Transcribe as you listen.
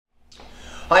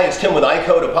Hi, it's Tim with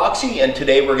iCoat Epoxy, and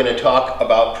today we're going to talk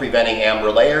about preventing amber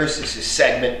layers. This is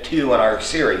segment 2 in our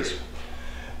series.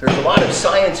 There's a lot of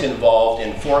science involved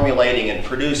in formulating and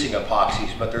producing epoxies,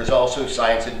 but there's also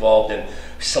science involved in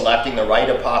selecting the right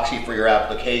epoxy for your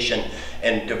application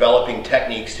and developing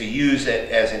techniques to use it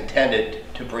as intended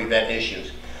to prevent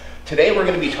issues. Today we're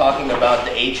going to be talking about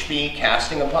the HV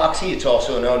casting epoxy. It's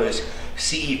also known as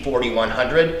CE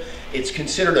 4100. It's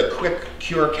considered a quick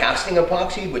cure casting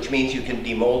epoxy, which means you can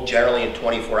demold generally in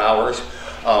 24 hours.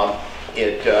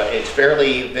 It's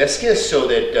fairly viscous so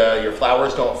that your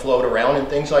flowers don't float around and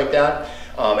things like that.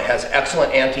 It has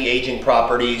excellent anti-aging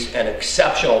properties and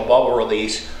exceptional bubble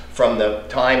release from the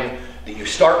time that you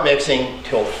start mixing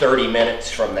till 30 minutes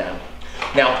from then.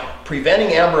 Now,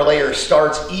 preventing amber layers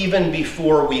starts even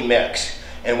before we mix.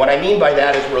 And what I mean by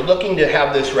that is we're looking to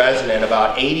have this resin at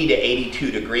about 80 to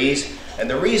 82 degrees. And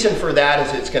the reason for that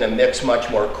is it's going to mix much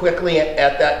more quickly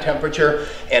at that temperature,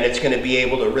 and it's going to be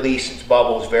able to release its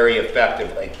bubbles very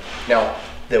effectively. Now,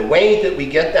 the way that we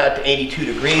get that to 82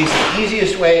 degrees, the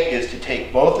easiest way is to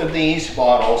take both of these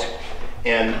bottles,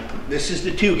 and this is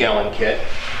the 2-gallon kit,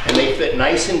 and they fit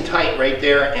nice and tight right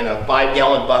there in a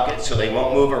 5-gallon bucket so they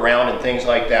won't move around and things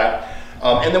like that.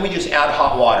 And then we just add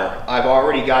hot water. I've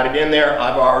already got it in there.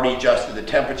 I've already adjusted the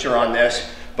temperature on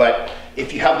this, but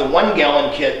if you have the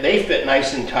 1-gallon kit, they fit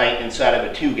nice and tight inside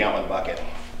of a 2-gallon bucket.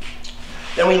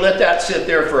 Then we let that sit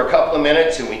there for a couple of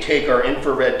minutes, and we take our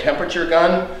infrared temperature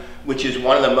gun, which is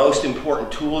one of the most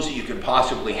important tools that you could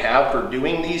possibly have for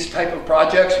doing these type of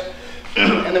projects.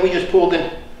 And then we just pull the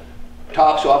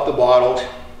tops off the bottles,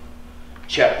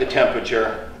 check the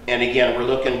temperature, and again, we're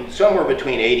looking somewhere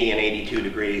between 80 and 82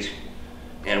 degrees,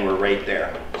 and we're right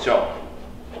there. So,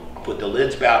 put the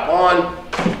lids back on,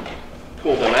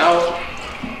 pull them out.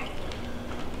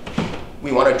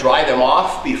 We want to dry them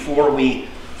off before we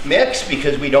mix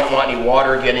because we don't want any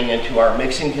water getting into our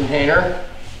mixing container.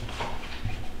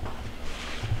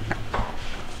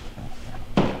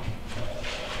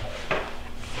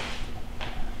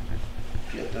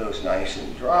 Get those nice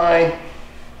and dry.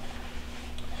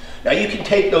 Now you can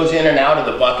take those in and out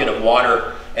of the bucket of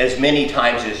water as many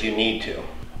times as you need to.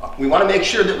 We want to make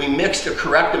sure that we mix the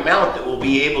correct amount that we'll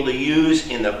be able to use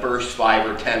in the first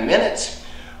 5 or 10 minutes.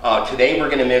 Today we're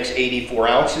going to mix 84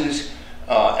 ounces.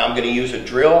 I'm going to use a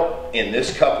drill in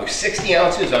this cup with 60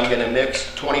 ounces. I'm going to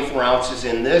mix 24 ounces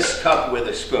in this cup with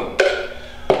a spoon.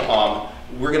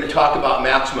 We're going to talk about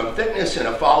maximum thickness in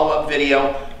a follow-up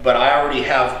video, but I already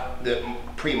have the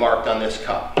pre-marked on this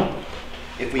cup.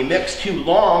 If we mix too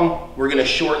long, we're going to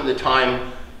shorten the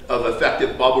time of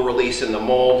effective bubble release in the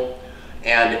mold,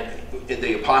 and the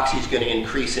epoxy is going to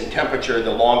increase in temperature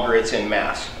the longer it's in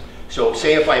mass. So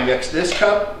say if I mix this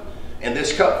cup and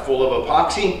this cup full of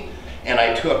epoxy, and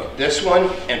I took this one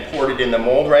and poured it in the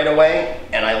mold right away,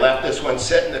 and I left this one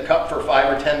sit in the cup for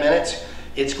 5 or 10 minutes,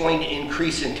 it's going to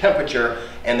increase in temperature,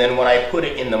 and then when I put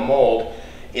it in the mold,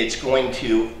 it's going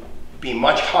to be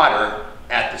much hotter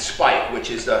at the spike,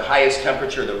 which is the highest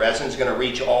temperature the resin is going to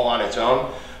reach all on its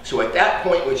own. So at that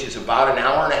point, which is about an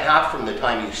hour and a half from the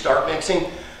time you start mixing,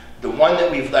 the one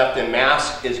that we've left in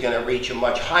mass is going to reach a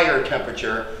much higher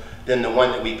temperature than the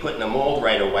one that we put in the mold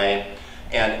right away.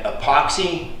 And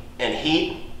epoxy and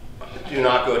heat do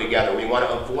not go together. We want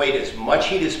to avoid as much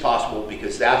heat as possible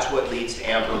because that's what leads to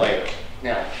amber layers.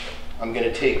 Now, I'm going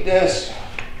to take this.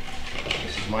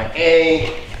 This is my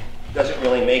A. Doesn't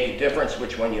really make a difference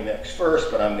which one you mix first,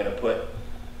 but I'm going to put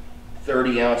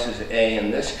 30 ounces of A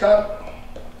in this cup.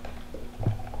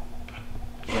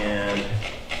 And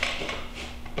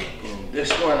in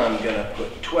this one, I'm going to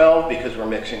put 12 because we're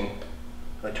mixing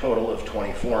a total of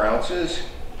 24 ounces.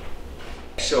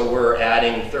 So we're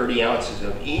adding 30 ounces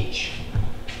of each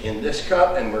in this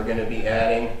cup, and we're going to be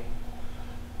adding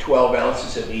 12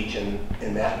 ounces of each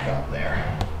in that cup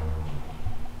there.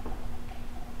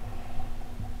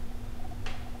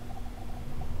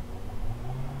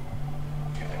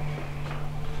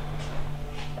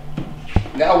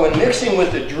 Now when mixing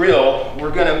with the drill,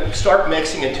 we're going to start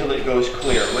mixing until it goes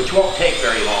clear, which won't take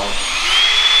very long.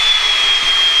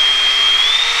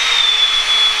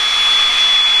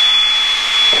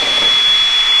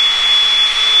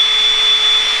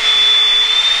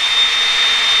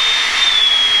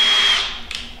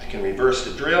 I can reverse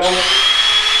the drill.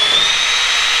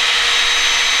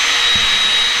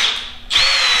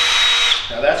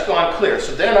 Now that's gone clear.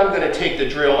 So then I'm going to take the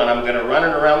drill and I'm going to run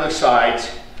it around the sides,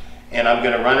 and I'm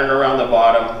going to run it around the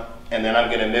bottom, and then I'm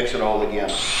going to mix it all again.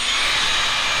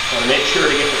 I want to make sure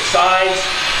to get the sides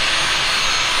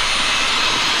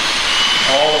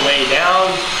all the way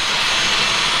down.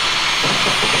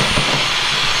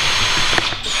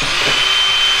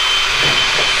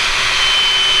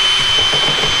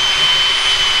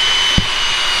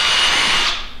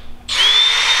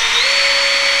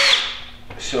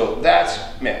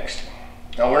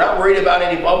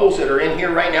 bubbles that are in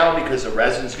here right now because the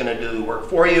resin's going to do the work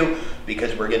for you,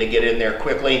 because we're going to get in there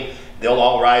quickly. They'll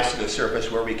all rise to the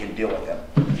surface where we can deal with them.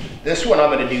 This one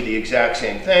I'm going to do the exact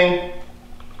same thing.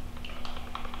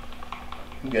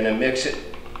 I'm going to mix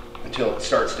it until it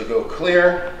starts to go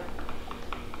clear,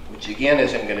 which again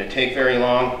isn't going to take very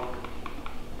long.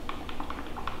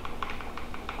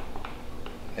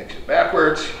 Mix it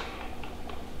backwards.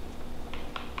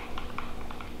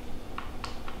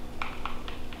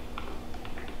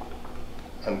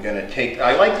 I'm going to take,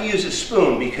 I like to use a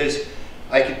spoon because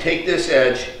I can take this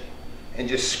edge and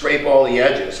just scrape all the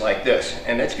edges like this,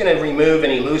 and it's going to remove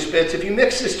any loose bits. If you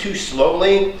mix this too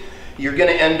slowly, you're going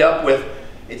to end up with,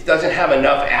 it doesn't have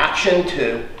enough action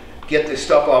to get the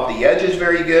stuff off the edges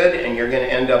very good, and you're going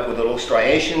to end up with little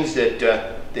striations that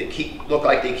look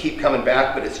like they keep coming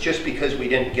back, but it's just because we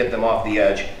didn't get them off the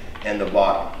edge and the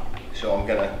bottom. So I'm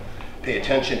going to pay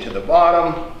attention to the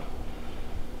bottom,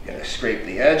 going to scrape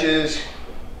the edges,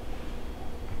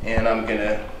 and I'm going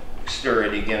to stir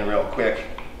it again real quick.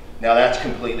 Now that's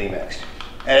completely mixed.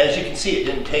 And as you can see, it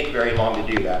didn't take very long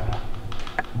to do that.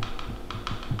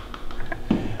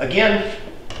 Again,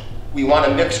 we want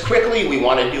to mix quickly, we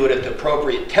want to do it at the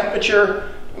appropriate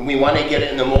temperature, and we want to get it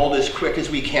in the mold as quick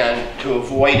as we can to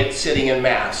avoid it sitting in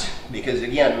mass. Because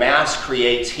again, mass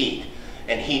creates heat,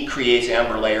 and heat creates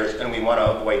amber layers, and we want to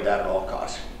avoid that at all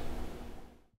costs.